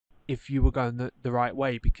if you were going the right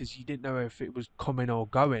way, because you didn't know if it was coming or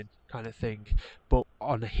going kind of thing. But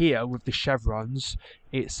on here with the chevrons,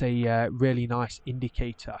 it's a really nice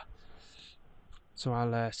indicator. So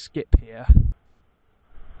I'll skip here.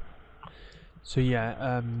 So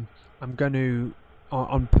yeah, I'm going to,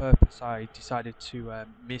 on purpose, I decided to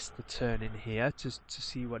miss the turn in here to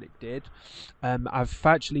see what it did. I've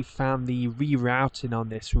actually found the rerouting on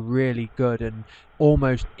this really good and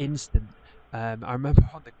almost instant. I remember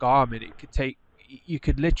on the Garmin, it could take, you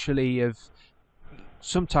could literally have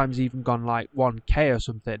sometimes even gone like 1k or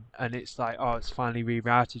something, and it's like, oh, it's finally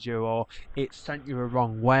rerouted you, or it sent you a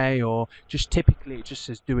wrong way, or just typically it just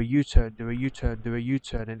says do a U-turn, do a U-turn, do a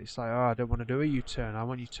U-turn, and it's like, oh, I don't want to do a U-turn, I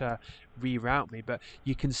want you to reroute me. But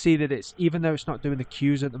you can see that it's, even though it's not doing the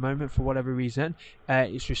cues at the moment for whatever reason,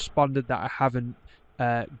 it's responded that I haven't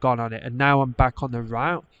gone on it, and now I'm back on the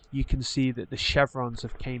route. You can see that the chevrons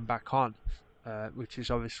have came back on, which is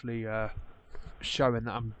obviously showing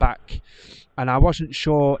that I'm back. And I wasn't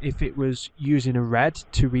sure if it was using a red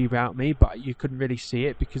to reroute me, but you couldn't really see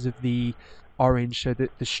it because of the orange, so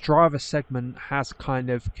that the Strava segment has kind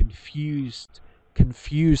of confused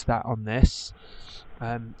that on this.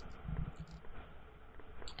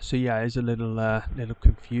 So yeah, it's a little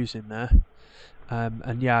confusing there.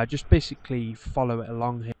 And yeah, I just basically follow it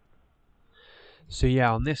along here. So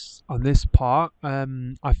yeah, on this part,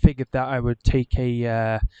 I figured that I would take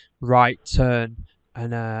a right turn,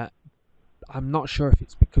 and I'm not sure if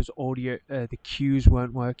it's because audio, the cues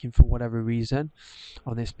weren't working for whatever reason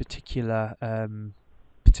on this particular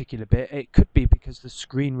bit. It could be because the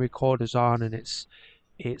screen recorder's on and it's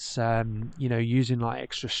you know, using like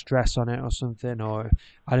extra stress on it or something, or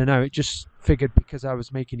I don't know. It just figured because I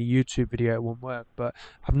was making a YouTube video it wouldn't work, but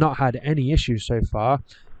I've not had any issues so far.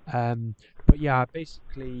 But yeah, I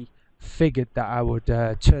basically figured that I would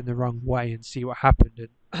turn the wrong way and see what happened,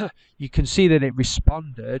 and you can see that it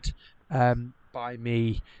responded by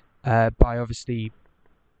me by obviously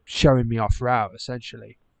showing me off route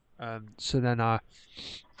essentially. So then I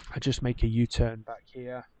just make a U-turn back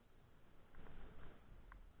here.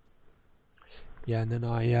 Yeah, and then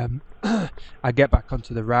I I get back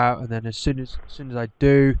onto the route, and then as soon as I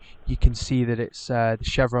do, you can see that it's the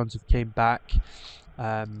chevrons have came back.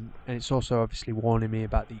 And it's also obviously warning me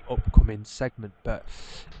about the upcoming segment. But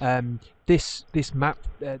this map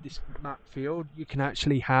field, you can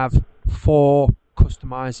actually have 4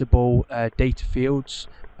 customizable data fields.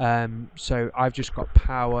 So I've just got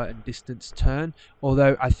power and distance turn,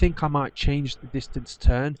 although I think I might change the distance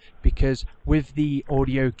turn, because with the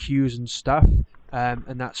audio cues and stuff,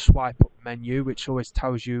 and that swipe up menu, which always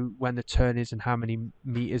tells you when the turn is and how many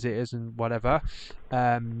meters it is and whatever,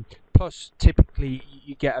 plus typically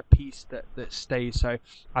you get a piece that stays. So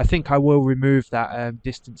I think I will remove that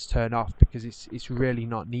distance turn off, because it's really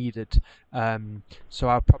not needed. So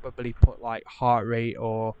I'll probably put like heart rate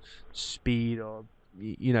or speed, or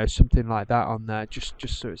you know, something like that on there, just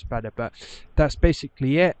so it's better. But that's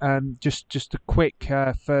basically it. Just a quick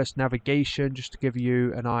first navigation, just to give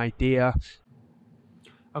you an idea.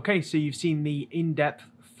 Okay, so you've seen the in-depth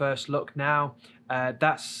first look now.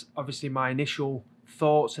 That's obviously my initial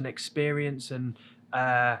thoughts and experience, and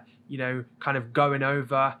you know, kind of going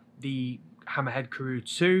over the Hammerhead Karoo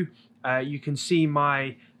 2. You can see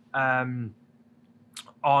my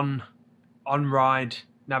on-ride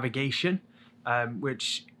navigation,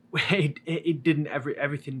 which it didn't,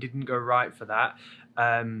 everything didn't go right for that.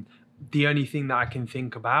 The only thing that I can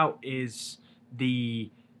think about is the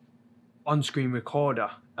on-screen recorder.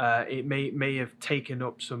 It may have taken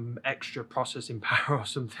up some extra processing power or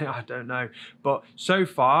something, I don't know. But so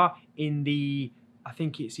far in the, I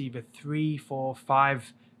think it's either 3, 4,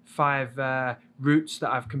 5 routes that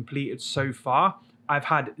I've completed so far, I've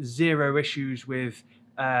had 0 issues with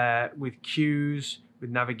cues, with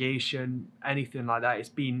navigation, anything like that. It's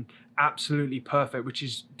been absolutely perfect, which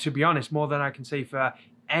is, to be honest, more than I can say for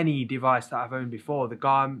any device that I've owned before.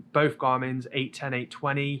 The both Garmin's 810,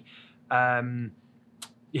 820.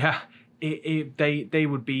 Yeah, they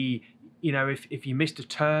would be, you know, if you missed a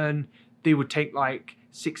turn, they would take like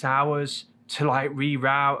 6 hours to like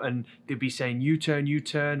reroute, and they'd be saying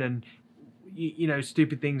U-turn, and you know,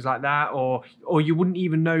 stupid things like that, or you wouldn't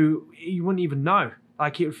even know.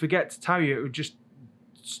 Like, it would forget to tell you. It would just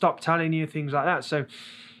stop telling you, things like that. So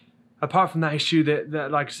apart from that issue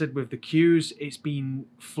that like I said with the cues, it's been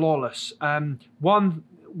flawless.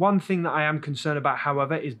 One thing that I am concerned about,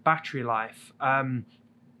 however, is battery life.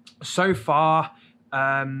 So far,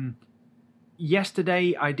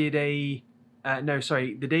 yesterday I did the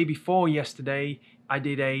day before yesterday I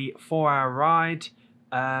did a 4-hour ride,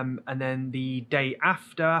 and then the day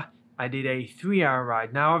after I did a 3-hour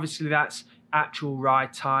ride. Now, obviously that's actual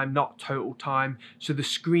ride time, not total time. So the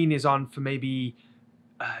screen is on for maybe,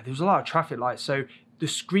 there was a lot of traffic lights. So the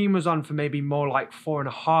screen was on for maybe more like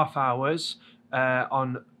 4.5 hours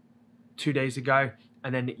on 2 days ago.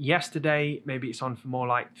 And then yesterday, maybe it's on for more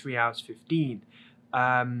like 3 hours 15.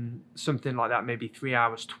 Something like that, maybe 3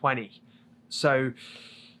 hours 20. So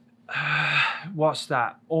what's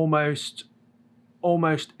that? Almost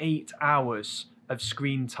 8 hours of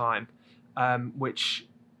screen time, which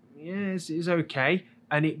is okay.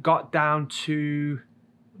 And it got down to,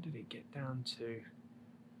 what did it get down to?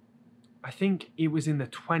 I think it was in the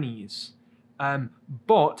 20s.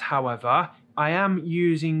 But however, I am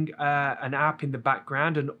using an app in the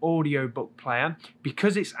background, an audiobook player,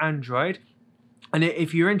 because it's Android. And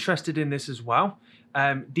if you're interested in this as well,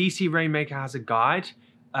 DC Rainmaker has a guide.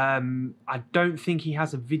 I don't think he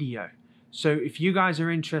has a video. So if you guys are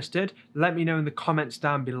interested, let me know in the comments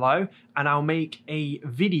down below, and I'll make a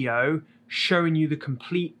video showing you the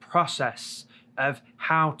complete process of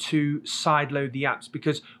how to sideload the apps,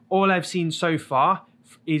 because all I've seen so far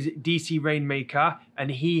is DC Rainmaker,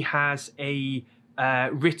 and he has a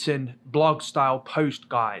written blog style post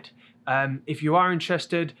guide. If you are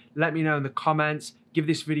interested, let me know in the comments. Give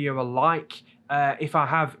this video a like. If I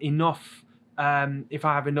have enough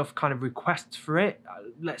kind of requests for it,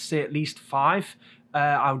 let's say at least 5,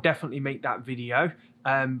 I'll definitely make that video.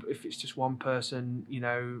 If it's just one person, you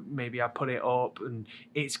know, maybe I put it up, and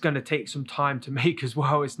it's going to take some time to make as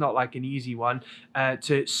well. It's not like an easy one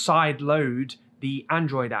to side load the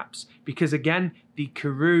Android apps, because again, the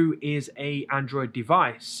Karoo is a Android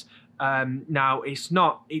device. Now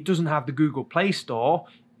it doesn't have the Google Play Store.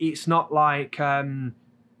 It's not like a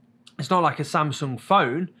Samsung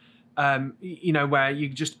phone. You know, where you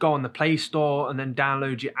just go on the Play Store and then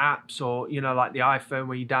download your apps, or, you know, like the iPhone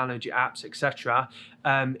where you download your apps, etc.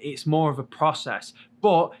 It's more of a process,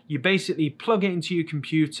 but you basically plug it into your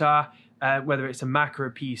computer, whether it's a Mac or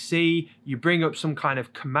a PC. You bring up some kind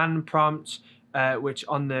of command prompt, which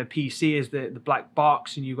on the PC is the black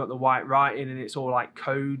box, and you've got the white writing, and it's all like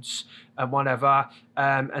codes and whatever.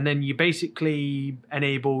 And then you basically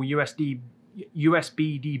enable USB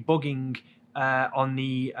debugging on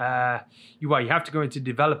the you have to go into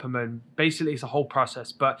developer mode. Basically it's a whole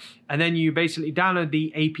process, and then you basically download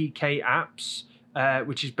the APK apps,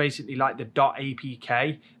 which is basically like the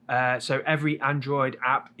 .apk. So every Android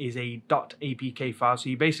app is a .apk file, so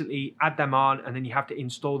you basically add them on, and then you have to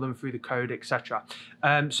install them through the code, etc.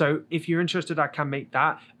 So if you're interested, I can make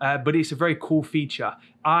that, but it's a very cool feature.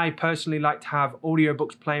 I personally like to have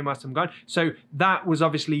audiobooks playing whilst I'm going. So that was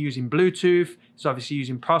obviously using Bluetooth. It's obviously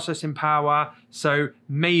using processing power. So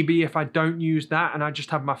maybe if I don't use that and I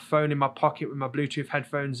just have my phone in my pocket with my Bluetooth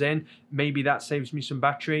headphones in, maybe that saves me some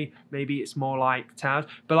battery. Maybe it's more like 10 hours.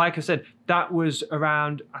 But like I said, that was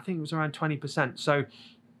around, I think it was around 20%. So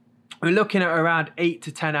we're looking at around 8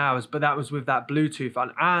 to 10 hours, but that was with that Bluetooth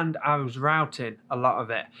on, and I was routing a lot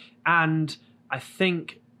of it. And I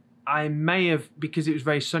think I may have, because it was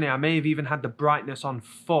very sunny, I may have even had the brightness on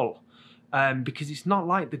full, because it's not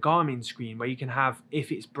like the Garmin screen where you can have,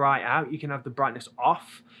 if it's bright out, you can have the brightness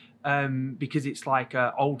off, because it's like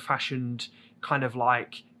a old-fashioned kind of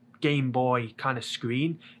like Game Boy kind of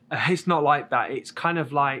screen. It's not like that. It's kind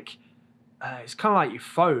of like your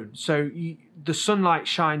phone. So the sunlight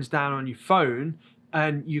shines down on your phone,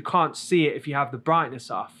 and you can't see it if you have the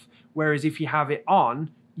brightness off. Whereas if you have it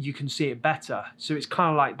on, you can see it better. So it's kind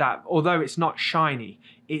of like that. Although it's not shiny,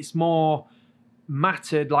 it's more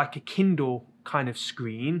matted like a Kindle kind of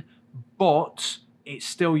screen, but it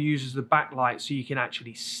still uses the backlight so you can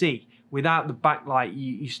actually see. Without the backlight,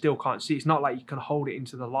 you still can't see. It's not like you can hold it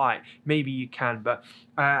into the light. Maybe you can, but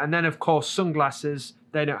and then of course sunglasses,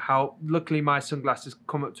 they don't help. Luckily my sunglasses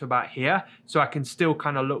come up to about here, so I can still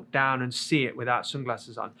kind of look down and see it without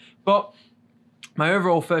sunglasses on. But my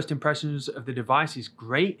overall first impressions of the device is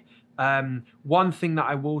great. One thing that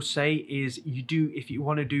I will say is, if you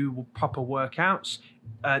want to do proper workouts,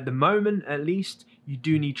 at the moment at least, you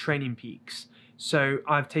do need Training Peaks. So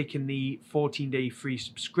I've taken the 14-day free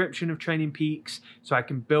subscription of Training Peaks, so I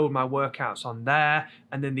can build my workouts on there,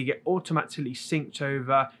 and then they get automatically synced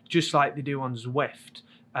over just like they do on Zwift.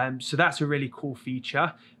 So that's a really cool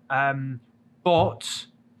feature. But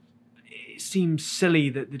it seems silly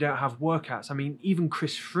that they don't have workouts. I mean, even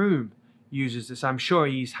Chris Froome uses this. I'm sure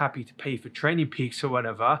he's happy to pay for Training Peaks or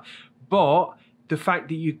whatever, but the fact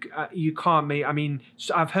that you can't make, I mean,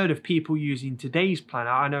 so I've heard of people using Today's Planner.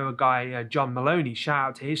 I know a guy, John Maloney, shout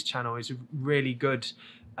out to his channel. He's a really good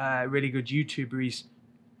YouTuber.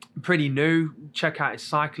 pretty new. Check out his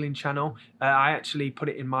cycling channel. I actually put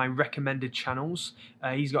it in my recommended channels.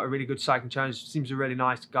 He's got a really good cycling channel. Seems a really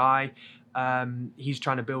nice guy. He's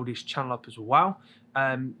trying to build his channel up as well.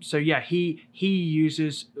 So yeah, he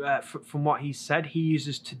uses, from what he said, he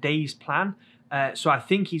uses today's plan. So I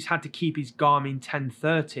think he's had to keep his Garmin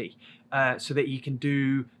 1030 so that he can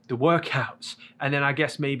do the workouts. And then I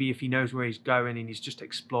guess maybe if he knows where he's going and he's just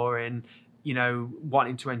exploring, you know,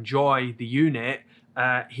 wanting to enjoy the unit,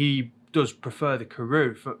 he does prefer the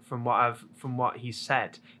Karoo from what he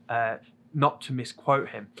said. Not to misquote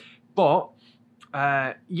him, but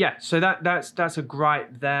yeah. So that's a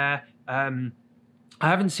gripe there. I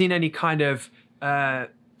haven't seen any kind of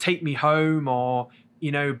take me home or,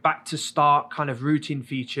 you know, back to start kind of routing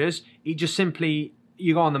features. It just simply,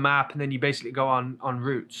 you go on the map and then you basically go on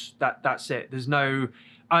routes. That's it. There's no,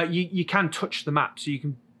 you can touch the map, so you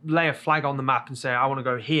can lay a flag on the map and say, I want to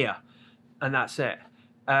go here, and that's it.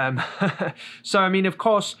 So, I mean, of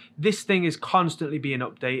course, this thing is constantly being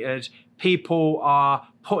updated. People are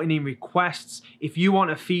putting in requests. If you want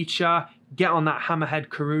a feature, get on that Hammerhead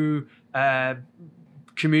Karoo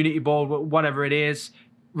community board, whatever it is,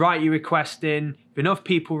 write your request in. If enough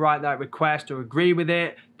people write that request or agree with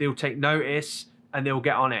it, they'll take notice and they'll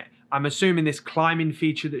get on it. I'm assuming this climbing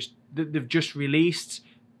feature that they've just released,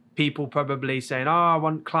 people probably saying, oh, I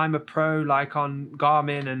want Climber Pro like on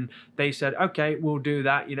Garmin, and they said, okay, we'll do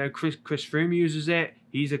that. You know, Chris Froome uses it.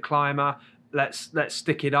 He's a climber. Let's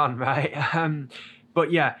stick it on, right?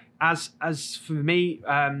 But yeah, as for me,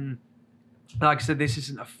 like I said, this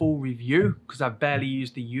isn't a full review because I've barely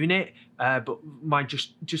used the unit, but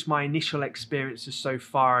just my initial experiences so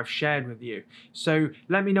far I've shared with you. So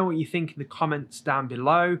let me know what you think in the comments down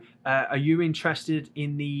below. Are you interested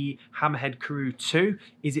in the Hammerhead Karoo 2?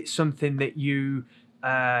 Is it something that you,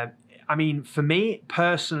 I mean, for me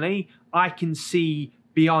personally, I can see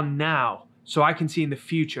beyond now. So I can see in the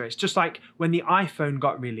future. It's just like when the iPhone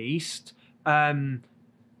got released, it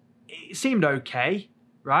seemed okay,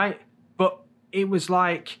 right? But it was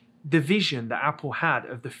like the vision that Apple had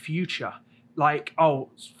of the future, like, oh,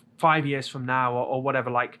 5 years from now or whatever,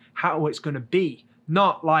 like how it's going to be,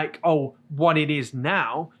 not like, oh, what it is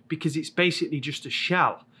now, because it's basically just a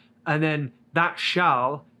shell. And then that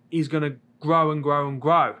shell is going to grow and grow and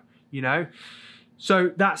grow, you know?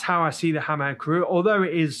 So that's how I see the Hammerhead Karoo, although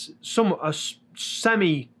it is somewhat a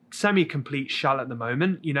semi-complete shell at the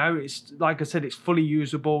moment. You know, it's like I said, it's fully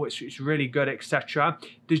usable, it's really good, etc.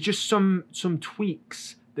 There's just some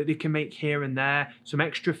tweaks that they can make here and there, some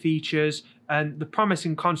extra features, and the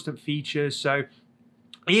promising constant features. So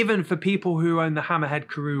even for people who own the Hammerhead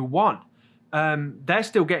Karoo 1, they're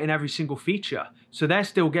still getting every single feature. So they're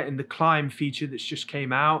still getting the climb feature that's just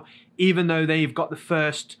came out, even though they've got the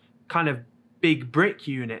first kind of big brick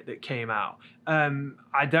unit that came out.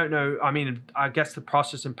 I don't know, I mean, I guess the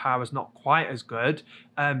processing power is not quite as good,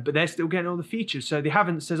 but they're still getting all the features. So they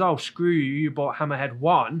haven't said, oh, screw you, you bought Hammerhead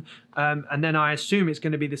 1, and then I assume it's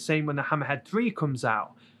going to be the same when the Hammerhead 3 comes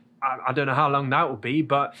out. I don't know how long that will be,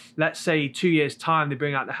 but let's say 2 years time they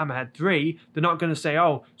bring out the Hammerhead 3, they're not going to say,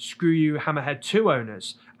 oh, screw you Hammerhead 2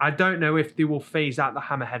 owners. I don't know if they will phase out the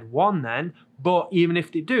Hammerhead 1 then, but even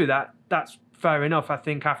if they do that, that's fair enough, I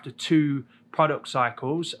think, after 2 product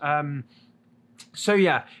cycles. So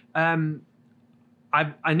yeah,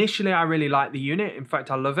 initially I really like the unit. In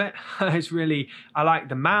fact, I love it. I like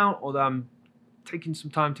the mount, although I'm taking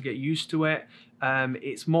some time to get used to it.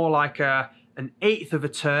 It's more like an eighth of a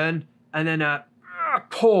turn and then a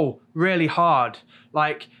pull really hard,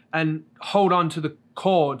 like, and hold on to the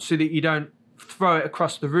cord so that you don't throw it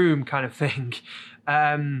across the room kind of thing.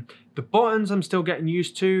 The buttons I'm still getting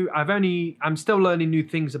used to. I'm still learning new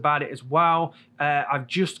things about it as well. I've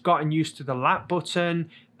just gotten used to the lap button.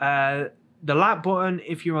 The lap button,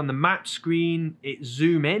 if you're on the map screen, it's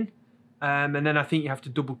zoom in. And then I think you have to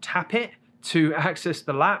double tap it to access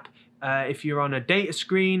the lap. If you're on a data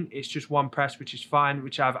screen, it's just one press, which is fine,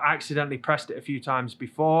 which I've accidentally pressed it a few times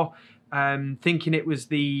before, thinking it was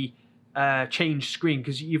the change screen,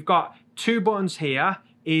 because you've got 2 buttons here,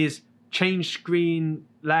 is change screen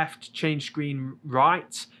left, change screen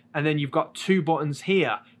right, and then you've got 2 buttons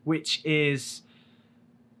here, which is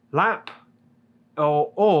lap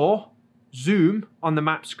or zoom on the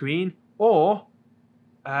map screen, or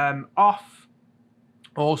off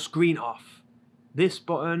or screen off. This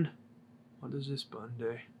button, what does this button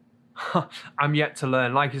do? I'm yet to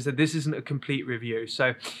learn. Like I said, this isn't a complete review.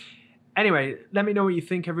 So Anyway, let me know what you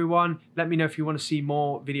think, everyone. Let me know if you want to see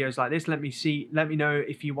more videos like this. Let me know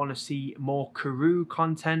if you want to see more Karoo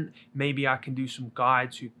content. Maybe I can do some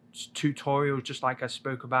guides, tutorials, just like I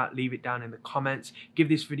spoke about. Leave it down in the comments. Give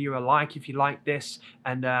this video a like if you like this,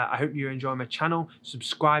 and I hope you enjoy my channel.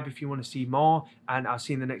 Subscribe if you want to see more, and I'll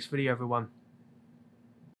see you in the next video, everyone.